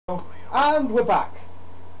And we're back.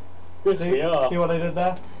 Yes, we are. See what I did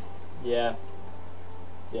there? Yeah.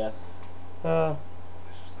 Yes.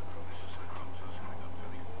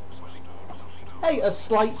 Hey, a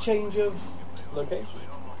slight change of Location.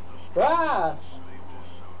 Ah!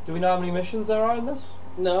 Do we know how many missions there are in this?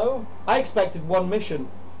 No. I expected one mission,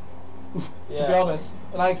 to be honest,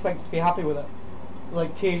 and I expected to be happy with it.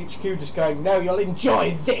 Like THQ just going, no, you'll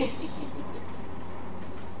enjoy this!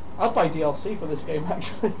 I'd buy DLC for this game,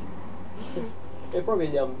 actually. It'd probably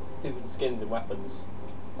be different skins and weapons.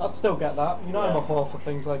 I'd still get that. You know, I'm a whore for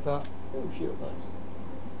things like that. Oh, shoot, nice.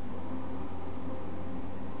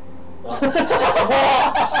 What?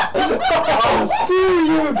 Oh, screw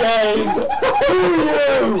you, game! Screw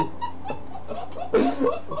you!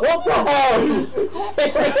 What the hell?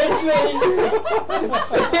 Seriously?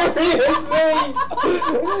 Seriously?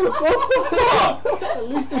 What the fuck? At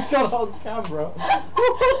least we got it on camera.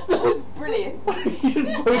 That was brilliant. You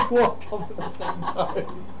didn't both walk up at the same time.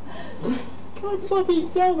 God bloody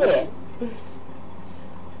damn it!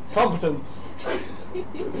 Competence.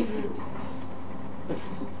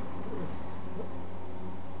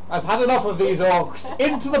 I've had enough of these orcs.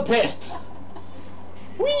 Into the pit.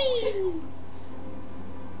 Whee!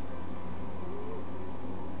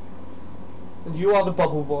 And you are the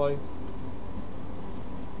bubble boy.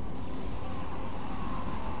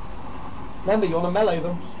 Remember, you want to melee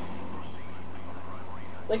them.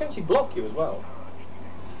 They can actually block you as well.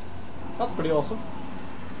 That's pretty awesome.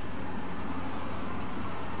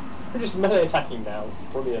 They're just melee attacking now. It's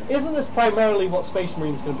brilliant. Isn't this primarily what Space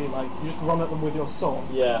Marine's going to be like? You just run at them with your sword.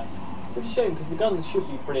 Yeah. Which is a shame because the guns should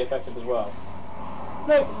be pretty effective as well.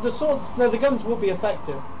 No, the swords. No, the guns will be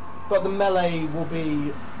effective, but the melee will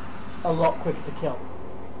be a lot quicker to kill.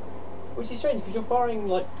 Which is strange because you're firing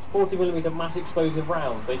like 40mm mass explosive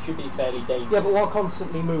rounds. They should be fairly dangerous. Yeah, but while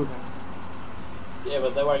constantly moving. Yeah,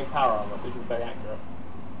 but they're wearing power armor, so it should be very accurate.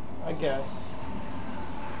 I guess.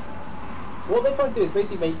 What they're trying to do is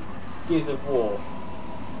basically make Gears of War.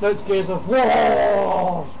 No, it's Gears of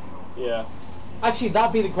War. Yeah. Actually,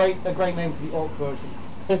 that'd be a great name for the orc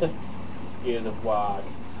version. Gears of War.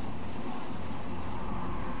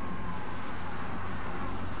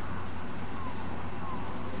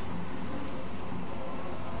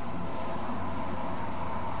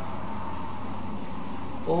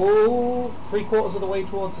 Oh, 3/4 of the way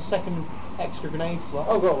towards the second extra grenade slot.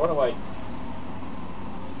 Oh god, run away.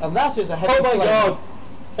 And that is a heavy Oh my flamer.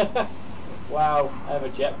 god! Wow, I have a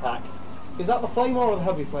jetpack. Is that the flamer or the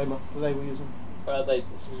heavy flamer that they were using?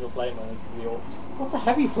 This was a flamer for the orcs. What's a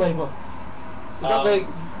heavy flamer? Is that the...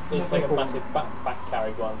 It's like a massive back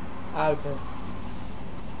carried one. Ah, okay.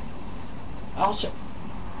 I'll show.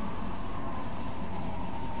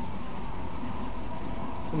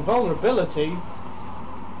 Invulnerability.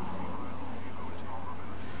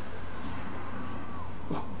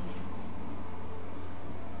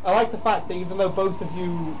 I like the fact that even though both of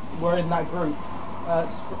you were in that group,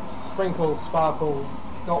 Sprinkles, Sparkles,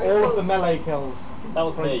 got all of the melee kills. That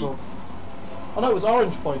was Sprinkles. Oh no, it was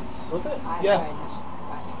orange points. Was it? Yeah.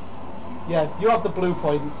 Yeah, you have the blue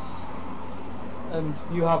points, and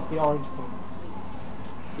you have the orange points.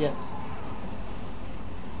 Yes.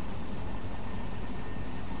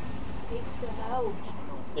 Takes the help.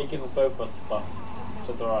 It gives us both us stuff,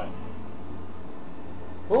 so it's alright.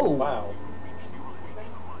 Oh wow.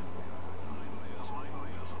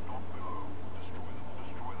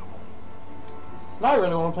 Now I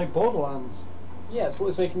really want to play Borderlands. Yeah, it's what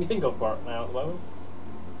it's making me think of right now at the moment.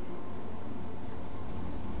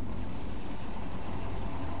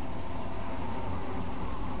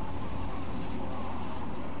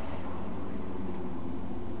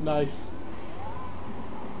 Nice.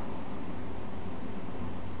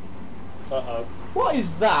 Uh-oh. What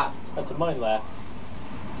is that? That's a mine lair.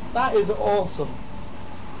 That is awesome.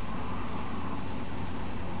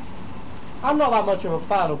 I'm not that much of a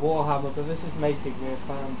fan of Warhammer, but this is making me a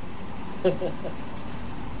fan.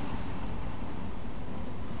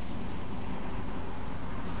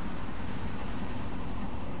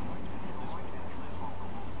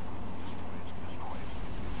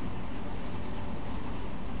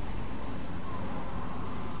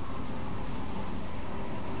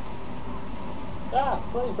 Ah,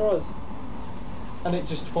 flamethrowers. And it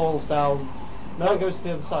just falls down. Now it goes to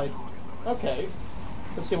the other side. Okay.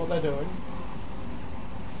 Let's see what they're doing.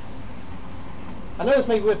 I know this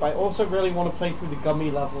may be weird, but I also really want to play through the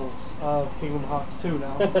gummy levels of Kingdom Hearts 2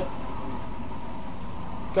 now.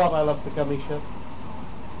 God, I love the gummy shit.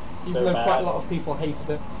 Even though quite a lot of people hated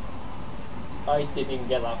it. I didn't even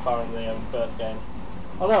get that far in the first game.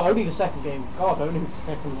 Oh no, only the second game. God, only the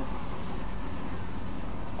second one.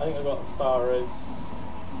 I think I got as far as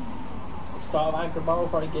start of Anchor Barrel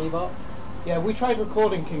before I gave up. Yeah, we tried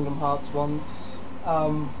recording Kingdom Hearts once.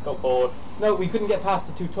 Got bored. No, we couldn't get past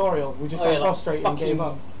the tutorial. We just got frustrated and gave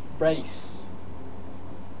up. Race.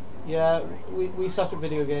 Yeah, we suck at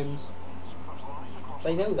video games.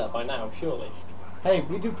 They know that by now, surely. Hey,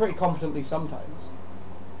 we do pretty competently sometimes.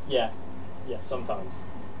 Yeah. Yeah, sometimes.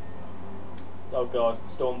 Oh god,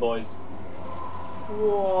 Storm Boys.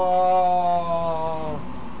 Whoa.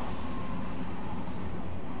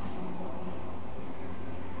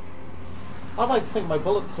 I'd like to think my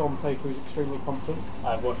Bulletstorm playthrough is extremely competent.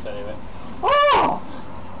 I've watched any of it. Oh!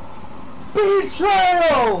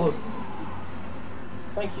 Betrayal!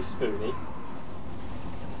 Thank you, Spoonie.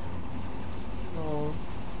 Oh.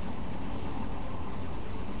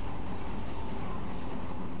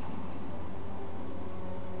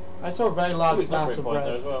 I saw a very large mass of there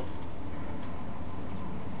red. as well.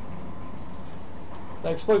 The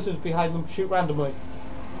explosives behind them shoot randomly.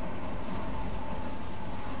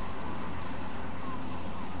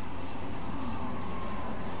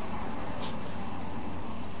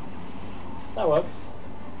 That works.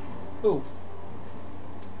 Ooh.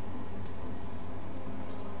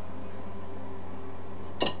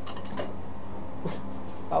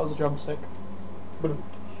 That was a drumstick.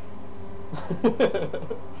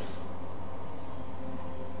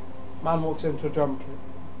 Man walks into a drum kit.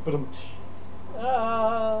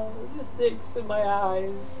 Ah, the sticks in my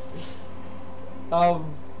eyes.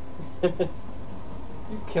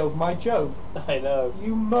 You killed my joke. I know.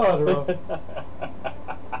 You murderer.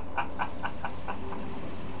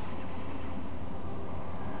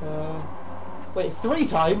 Wait, 3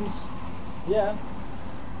 times? Yeah.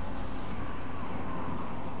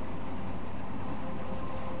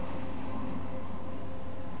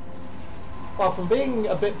 Well, from being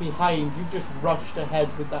a bit behind, you've just rushed ahead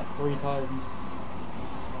with that 3 times.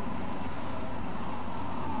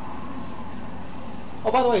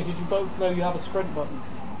 Oh, by the way, did you both know you have a sprint button?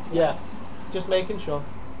 Yeah. Just making sure.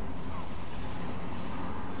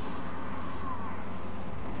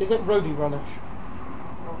 Is it roadie runnish?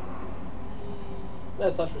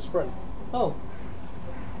 That's such a sprint. Oh.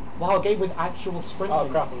 Wow, a game with actual sprinting. Oh,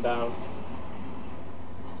 crap and downs.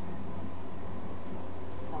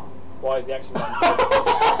 Why is the action man?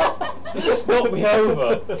 You just knocked me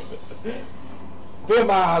over. Be a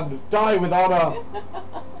man, die with honour.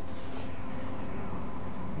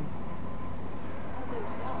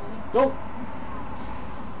 Go.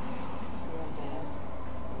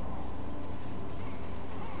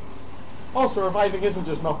 Also, reviving isn't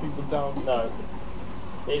just knocking them down. No.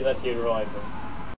 He's actually reviving them.